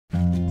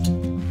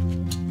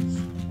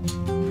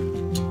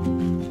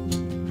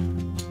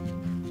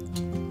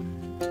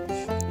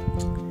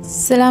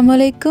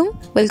Assalamualaikum.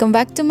 Welcome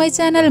back to my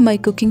channel, My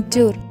Cooking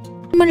Tour.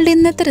 നമ്മളുടെ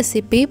ഇന്നത്തെ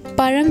recipe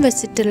പഴം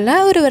വെച്ചിട്ടുള്ള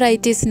ഒരു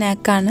വെറൈറ്റി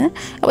സ്നാക്കാണ്.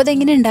 അപ്പോൾ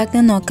അതെങ്ങനെ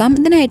ഉണ്ടാക്കുന്നത് നോക്കാം.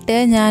 ഇതിനായിട്ട്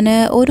ഞാൻ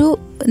ഒരു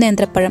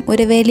നേന്ത്രപ്പഴം,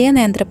 ഒരു വലിയ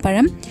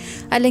നേന്ത്രപ്പഴം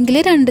അല്ലെങ്കിൽ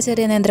രണ്ട്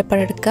ചെറിയ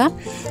നേന്ത്രപ്പഴം എടുക്കുക.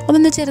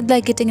 അതൊന്ന്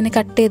ചെറുതാക്കിയിട്ട് ഇങ്ങനെ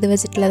കട്ട് ചെയ്ത്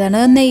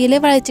വെച്ചിട്ടുള്ളതാണ്. നെയ്യിൽ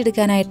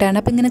വഴച്ചെടുക്കാനായിട്ടാണ്.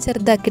 അപ്പോൾ ഇങ്ങനെ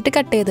ചെറുതാക്കിയിട്ട്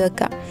കട്ട് ചെയ്ത്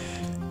വെക്കാം.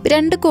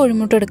 2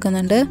 കോഴിമുട്ട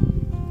എടുക്കുന്നുണ്ട്.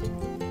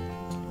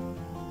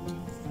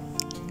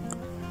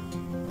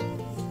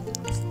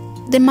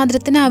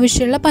 മധുരത്തിന്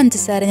ആവശ്യമുള്ള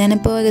പഞ്ചസാര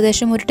ഞാനിപ്പോൾ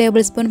ഏകദേശം 1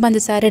 ടേബിൾ സ്പൂൺ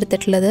പഞ്ചസാര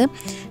എടുത്തിട്ടുള്ളത്.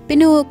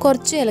 പിന്നെ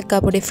കുറച്ച്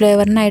ഏലക്കാപ്പൊടി,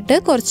 ഫ്ലേവറിനായിട്ട്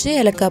കുറച്ച്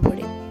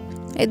ഏലക്കാപ്പൊടി.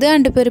 ഇത്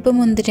അണ്ടിപ്പരിപ്പ്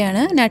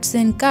മുന്തിരിയാണ്. നട്ട്സ്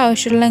നിങ്ങൾക്ക്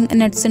ആവശ്യമുള്ള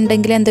നട്ട്സ്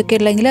ഉണ്ടെങ്കിൽ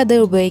എന്തൊക്കെയുള്ളെങ്കിൽ അത്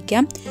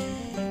ഉപയോഗിക്കാം.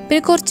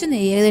 പിന്നെ കുറച്ച്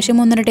നെയ്യ്, ഏകദേശം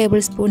 1.5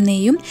 ടേബിൾ സ്പൂൺ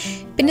നെയ്യും.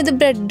 പിന്നെ ഇത്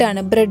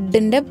ബ്രെഡാണ്.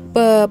 ബ്രെഡിൻ്റെ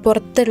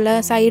പുറത്തുള്ള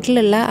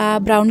സൈഡിലുള്ള ആ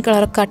ബ്രൗൺ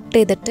കളർ കട്ട്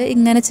ചെയ്തിട്ട്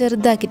ഇങ്ങനെ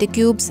ചെറുതാക്കിയിട്ട്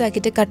ക്യൂബ്സ്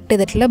ആക്കിയിട്ട് കട്ട്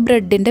ചെയ്തിട്ടുള്ള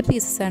ബ്രെഡിൻ്റെ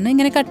പീസസാണ്.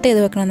 ഇങ്ങനെ കട്ട്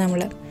ചെയ്ത് വെക്കണം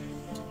നമ്മൾ.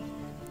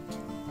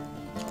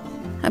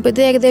 അപ്പോൾ ഇത്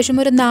ഏകദേശം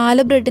ഒരു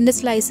 4 ബ്രെഡിൻ്റെ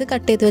സ്ലൈസ്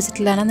കട്ട് ചെയ്ത്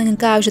വെച്ചിട്ടുള്ളതാണ്.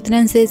 നിങ്ങൾക്ക്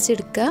ആവശ്യത്തിനനുസരിച്ച്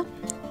എടുക്കുക.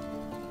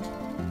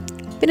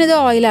 പിന്നെ ഇത്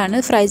ഓയിലാണ്,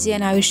 ഫ്രൈ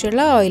ചെയ്യാൻ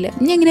ആവശ്യമുള്ള ഓയിൽ.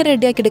 ഇനി എങ്ങനെ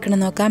റെഡിയാക്കി എടുക്കണം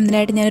നോക്കാം.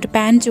 ഇതിനായിട്ട് ഞാനൊരു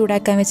പാൻ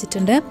ചൂടാക്കാൻ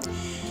വെച്ചിട്ടുണ്ട്.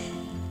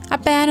 ആ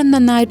പാൻ ഒന്ന്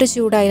നന്നായിട്ട്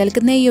ചൂടായി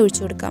അതിലേക്ക് നെയ്യ്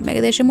ഒഴിച്ചു കൊടുക്കാം.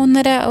 ഏകദേശം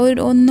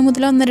 1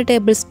 മുതൽ 1.5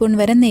 ടേബിൾ സ്പൂൺ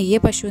വരെ നെയ്യ്,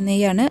 പശു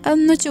നെയ്യാണ്.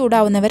 അതൊന്ന്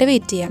ചൂടാവുന്നവരെ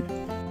വെയിറ്റ് ചെയ്യാം.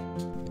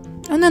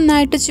 അത്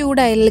നന്നായിട്ട്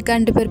ചൂടായി അതിലേക്ക്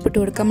അണ്ടിപ്പരിപ്പ് ഇട്ട്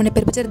കൊടുക്കാം.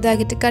 അണ്ടിപ്പരിപ്പ്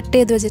ചെറുതാക്കിയിട്ട് കട്ട്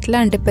ചെയ്ത് വെച്ചിട്ടുള്ള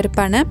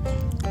അണ്ടിപ്പരിപ്പാണ്.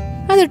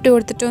 അതിട്ട്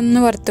കൊടുത്തിട്ട് ഒന്ന്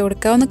വറുത്ത്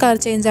കൊടുക്കുക. ഒന്ന് കളർ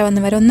ചേഞ്ച് ആവുന്ന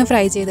വരെ ഒന്ന്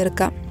ഫ്രൈ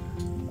ചെയ്തെടുക്കാം.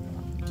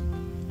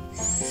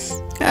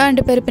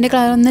 അണ്ടിപ്പരിപ്പിൻ്റെ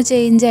കളർ ഒന്ന്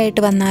ചേഞ്ച്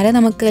ആയിട്ട് വന്നാൽ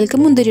നമുക്ക് അതിലേക്ക്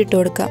മുന്തിരി ഇട്ട്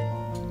കൊടുക്കാം.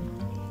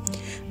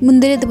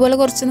 മുന്തിരി ഇതുപോലെ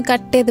കുറച്ചൊന്ന്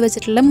കട്ട് ചെയ്ത്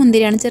വെച്ചിട്ടുള്ള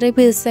മുന്തിരിയാണ്. ചെറിയ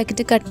പീസസ്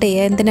ആക്കിയിട്ട് കട്ട്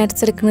ചെയ്യുക. എന്ത്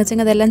നട്ട്സ് എടുക്കുന്നത്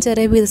വെച്ചാൽ അതെല്ലാം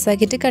ചെറിയ പീസസ്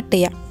ആക്കിയിട്ട് കട്ട്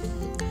ചെയ്യാം.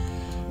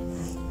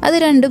 അത്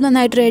രണ്ടും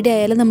നന്നായിട്ട് റെഡി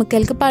ആയാലും നമുക്ക്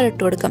അതിലേക്ക് പഴം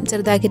ഇട്ട് കൊടുക്കാം.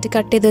 ചെറുതാക്കിയിട്ട്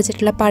കട്ട് ചെയ്ത്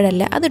വെച്ചിട്ടുള്ള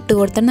പഴമല്ല, അതിട്ട്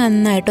കൊടുത്താൽ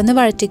നന്നായിട്ടൊന്ന്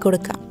വഴറ്റി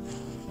കൊടുക്കാം.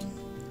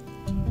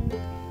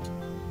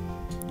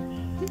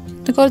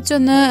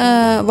 കുറച്ചൊന്ന്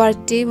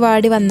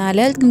വാടി വന്നാൽ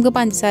നമുക്ക്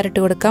പഞ്ചസാര ഇട്ട്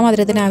കൊടുക്കാം.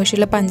 മധുരത്തിന്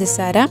ആവശ്യമുള്ള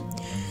പഞ്ചസാര,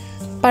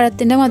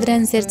 പഴത്തിൻ്റെ മധുരം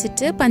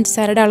അനുസരിച്ചിട്ട്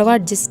പഞ്ചസാരയുടെ അളവ്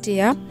അഡ്ജസ്റ്റ്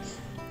ചെയ്യാം.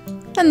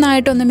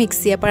 നന്നായിട്ടൊന്ന്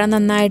മിക്സ് ചെയ്യുക. പഴം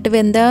നന്നായിട്ട്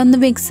ഒന്ന്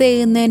മിക്സ്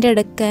ചെയ്യുന്നതിൻ്റെ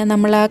ഇടയ്ക്ക്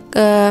നമ്മൾ ആ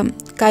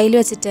കയ്യിൽ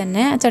വെച്ചിട്ട്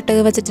തന്നെ, ചട്ടക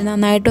വെച്ചിട്ട്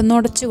നന്നായിട്ടൊന്ന്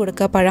ഉടച്ചു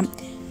കൊടുക്കുക. പഴം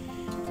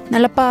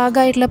നല്ല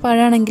പാകമായിട്ടുള്ള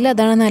പഴമാണെങ്കിൽ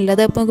അതാണ്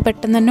നല്ലത്. അപ്പോൾ നമുക്ക്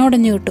പെട്ടെന്ന് തന്നെ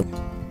ഉടഞ്ഞു കിട്ടും.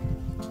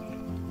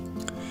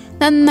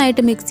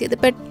 നന്നായിട്ട് മിക്സ് ചെയ്ത്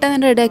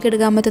പെട്ടെന്ന് റെഡിയാക്കി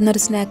എടുക്കാൻ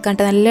പറ്റുന്നൊരു സ്നാക്കാണ്.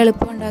 നല്ല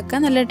എളുപ്പം ഉണ്ടാക്കുക,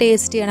 നല്ല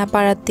ടേസ്റ്റിയാണ്. ആ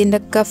പഴത്തിൻ്റെ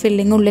ഒക്കെ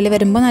ഫില്ലിങ് ഉള്ളിൽ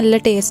വരുമ്പോൾ നല്ല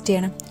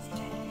ടേസ്റ്റിയാണ്.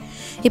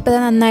 ഇപ്പോൾ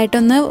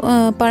നന്നായിട്ടൊന്ന്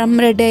പഴം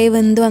റെഡിയായി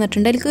വെന്ത്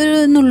വന്നിട്ടുണ്ട്. അതിലേക്ക് ഒരു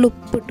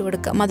നുള്ളുപ്പ് ഇട്ട്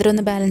കൊടുക്കുക. മധുരം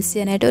ഒന്ന് ബാലൻസ്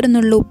ചെയ്യാനായിട്ട് ഒരു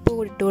നുള്ളുപ്പ്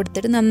ഇട്ട്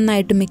കൊടുത്തിട്ട്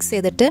നന്നായിട്ട് മിക്സ്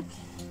ചെയ്തിട്ട്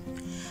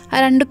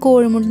ആ 2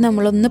 കോഴിമുട്ട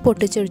നമ്മളൊന്ന്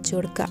പൊട്ടിച്ചൊഴിച്ച്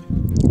കൊടുക്കുക.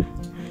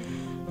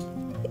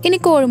 ഇനി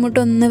കോഴിമുട്ട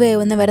ഒന്ന്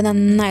വേവുന്ന വരെ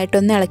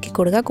നന്നായിട്ടൊന്ന് ഇളക്കി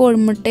കൊടുക്കുക.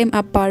 കോഴിമുട്ടയും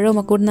ആ പഴവും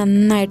ഒക്കെ കൂടി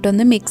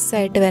നന്നായിട്ടൊന്ന് മിക്സ്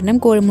ആയിട്ട് വരണം.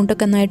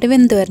 കോഴിമുട്ടൊക്കെ നന്നായിട്ട്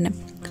വെന്ത് വരണം.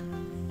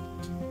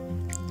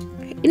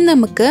 ഇനി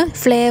നമുക്ക്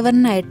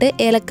ഫ്ലേവറിനായിട്ട്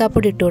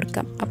ഏലക്കാപ്പൊടി ഇട്ട്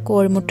കൊടുക്കാം. ആ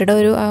കോഴിമുട്ടയുടെ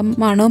ഒരു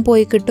മണവും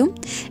പോയി കിട്ടും.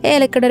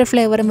 ഏലക്കയുടെ ഒരു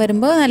ഫ്ലേവറും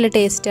വരുമ്പോൾ നല്ല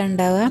ടേസ്റ്റാണ്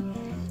ഉണ്ടാവുക.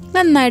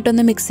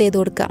 നന്നായിട്ടൊന്ന് മിക്സ് ചെയ്ത്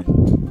കൊടുക്കാം.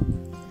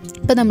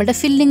 ഇപ്പോൾ നമ്മുടെ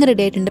ഫില്ലിങ്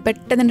റെഡി ആയിട്ടുണ്ട്.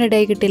 പെട്ടെന്ന്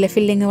റെഡിയായി കിട്ടിയില്ല.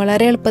 ഫില്ലിങ്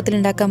വളരെ എളുപ്പത്തിൽ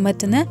ഉണ്ടാക്കാൻ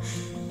പറ്റുന്ന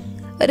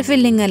ഒരു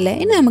ഫില്ലിങ് അല്ലേ.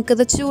 ഇനി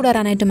നമുക്കിത്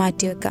ചൂടാറാനായിട്ട്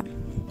മാറ്റി വെക്കാം.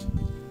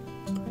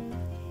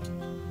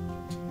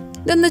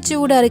 ഇതൊന്ന്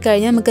ചൂടാറി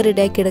കഴിഞ്ഞാൽ നമുക്ക്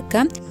റെഡിയാക്കി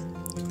എടുക്കാം.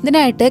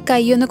 ഇതിനായിട്ട്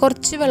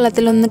കുറച്ച്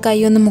വെള്ളത്തിലൊന്ന്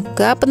കൈയൊന്ന്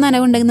മുക്കുക. അപ്പം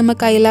നനവുണ്ടെങ്കിൽ നമ്മൾ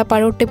കയ്യിൽ ആ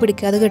പഴം ഒട്ടി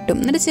പിടിക്കാതെ കിട്ടും.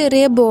 എന്നിട്ട്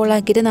ചെറിയ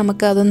ബോളാക്കിയിട്ട്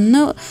നമുക്ക്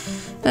അതൊന്ന്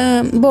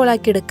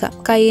ബോളാക്കി എടുക്കാം.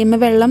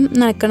 കൈയ്യുമ്പോൾ വെള്ളം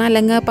നനക്കണം,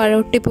 അല്ലെങ്കിൽ ആ പഴം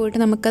ഒട്ടി പോയിട്ട്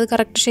നമുക്കത്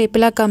കറക്റ്റ്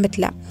ഷേപ്പിലാക്കാൻ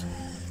പറ്റില്ല.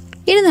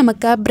 ഇനി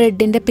നമുക്ക് ആ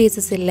ബ്രെഡിൻ്റെ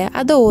പീസസ് ഇല്ലേ,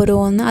 അത്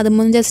ഓരോന്ന്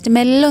അതുമൊന്ന് ജസ്റ്റ്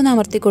മെല്ലെ ഒന്ന്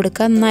അമർത്തി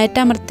കൊടുക്കുക. നന്നായിട്ട്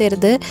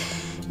അമർത്തരുത്,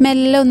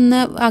 മെല്ലെ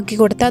ഒന്ന് ആക്കി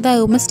കൊടുത്താൽ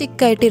അതാകുമ്പോൾ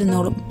സ്റ്റിക്കായിട്ട്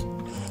ഇരുന്നോളും.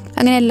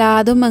 അങ്ങനെ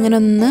എല്ലാതും അങ്ങനെ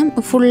ഒന്ന്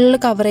ഫുള്ള്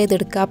കവർ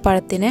ചെയ്തെടുക്കുക ആ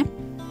പഴത്തിനെ.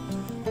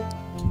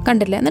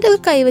 കണ്ടില്ലേ? എന്നിട്ട് അത്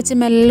കൈവച്ച്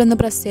മെല്ലെ ഒന്ന്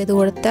പ്രസ് ചെയ്ത്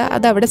കൊടുത്താൽ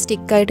അത് അവിടെ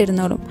സ്റ്റിക്കായിട്ട്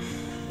ഇരുന്നോളും.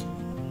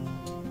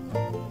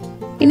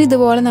 ഇനി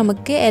ഇതുപോലെ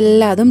നമുക്ക്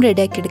എല്ലാതും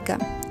റെഡിയാക്കി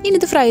എടുക്കാം. ഇനി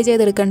ഇത് ഫ്രൈ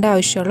ചെയ്തെടുക്കേണ്ട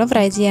ആവശ്യമുള്ളൂ.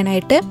 ഫ്രൈ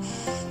ചെയ്യാനായിട്ട്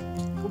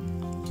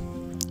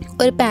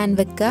ഒരു പാൻ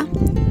വെക്കുക.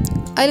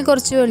 അതിൽ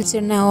കുറച്ച്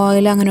വെളിച്ചെണ്ണ,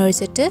 ഓയിൽ അങ്ങനെ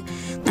ഒഴിച്ചിട്ട്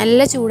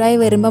നല്ല ചൂടായി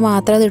വരുമ്പോൾ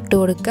മാത്രം അത് ഇട്ട്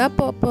കൊടുക്കുക.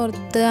 അപ്പോൾ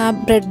പുറത്ത് ആ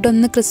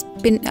ബ്രെഡൊന്ന്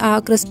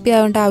ക്രിസ്പി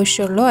ആവേണ്ട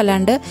ആവശ്യമുള്ളൂ,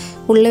 അല്ലാണ്ട്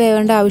ഉള്ളി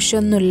വേവേണ്ട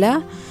ആവശ്യമൊന്നുമില്ല.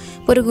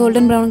 ഒരു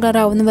ഗോൾഡൻ ബ്രൗൺ കളർ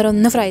ആവുന്ന വരെ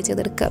ഒന്ന് ഫ്രൈ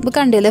ചെയ്തെടുക്കുക. അപ്പോൾ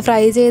കണ്ടില്ലേ,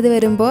 ഫ്രൈ ചെയ്ത്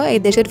വരുമ്പോൾ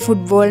ഏകദേശം ഒരു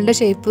ഫുട്ബോളിൻ്റെ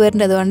ഷേപ്പ്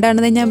വരുന്നത്.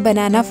 അതുകൊണ്ടാണ് ഞാൻ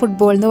ബനാന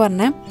ഫുട്ബോൾ എന്ന്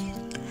പറഞ്ഞത്.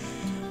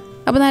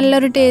 അപ്പോൾ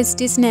നല്ലൊരു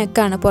ടേസ്റ്റി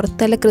സ്നാക്കാണ്.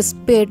 പുറത്തെല്ലാം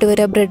ക്രിസ്പി ആയിട്ട്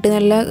വരിക, ബ്രെഡ്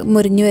നല്ല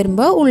മുരിഞ്ഞ്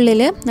വരുമ്പോൾ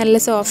ഉള്ളിൽ നല്ല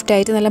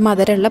സോഫ്റ്റായിട്ട് നല്ല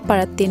മധുരമുള്ള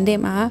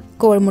പഴത്തിൻ്റെയും ആ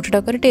കോഴിമുട്ടയുടെ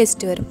ഒക്കെ ഒരു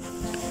ടേസ്റ്റ് വരും.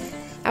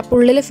 അപ്പോൾ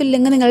ഉള്ളിലെ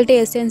ഫില്ലിങ് നിങ്ങളുടെ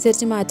ടേസ്റ്റ്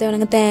അനുസരിച്ച്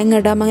മാറ്റുകയാണെങ്കിൽ തേങ്ങ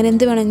ഇടാം, അങ്ങനെ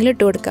എന്ത് വേണമെങ്കിലും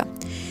ഇട്ട് കൊടുക്കാം.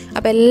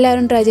 അപ്പോൾ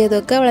എല്ലാവരും ട്രൈ ചെയ്ത്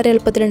നോക്കുക. വളരെ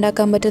എളുപ്പത്തിൽ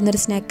ഉണ്ടാക്കാൻ പറ്റുന്നൊരു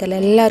സ്നാക്കല്ല,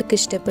 എല്ലാവർക്കും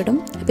ഇഷ്ടപ്പെടും.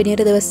 പിന്നെ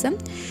ഒരു ദിവസം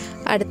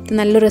അടുത്ത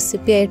നല്ലൊരു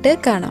റെസിപ്പി ആയിട്ട്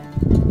കാണാം.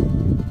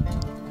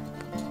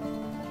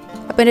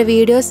 അപ്പോൾ എൻ്റെ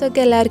വീഡിയോസൊക്കെ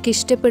എല്ലാവർക്കും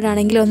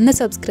ഇഷ്ടപ്പെടുകയാണെങ്കിൽ ഒന്ന്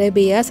സബ്സ്ക്രൈബ്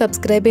ചെയ്യുക.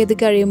 സബ്സ്ക്രൈബ് ചെയ്ത്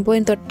കഴിയുമ്പോൾ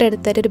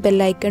തൊട്ടടുത്തായിട്ട് ഒരു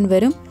ബെല്ലൈക്കൺ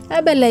വരും. ആ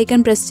ബെല്ലൈക്കൺ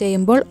പ്രസ്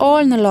ചെയ്യുമ്പോൾ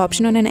ഓൾ എന്നുള്ള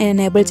ഓപ്ഷൻ ഒന്ന്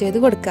എനേബിൾ ചെയ്ത്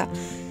കൊടുക്കുക.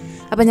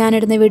 അപ്പോൾ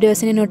ഞാനിടുന്ന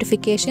വീഡിയോസിൻ്റെ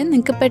നോട്ടിഫിക്കേഷൻ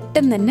നിങ്ങൾക്ക്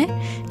പെട്ടെന്ന് തന്നെ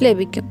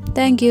ലഭിക്കും.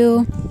 Thank you.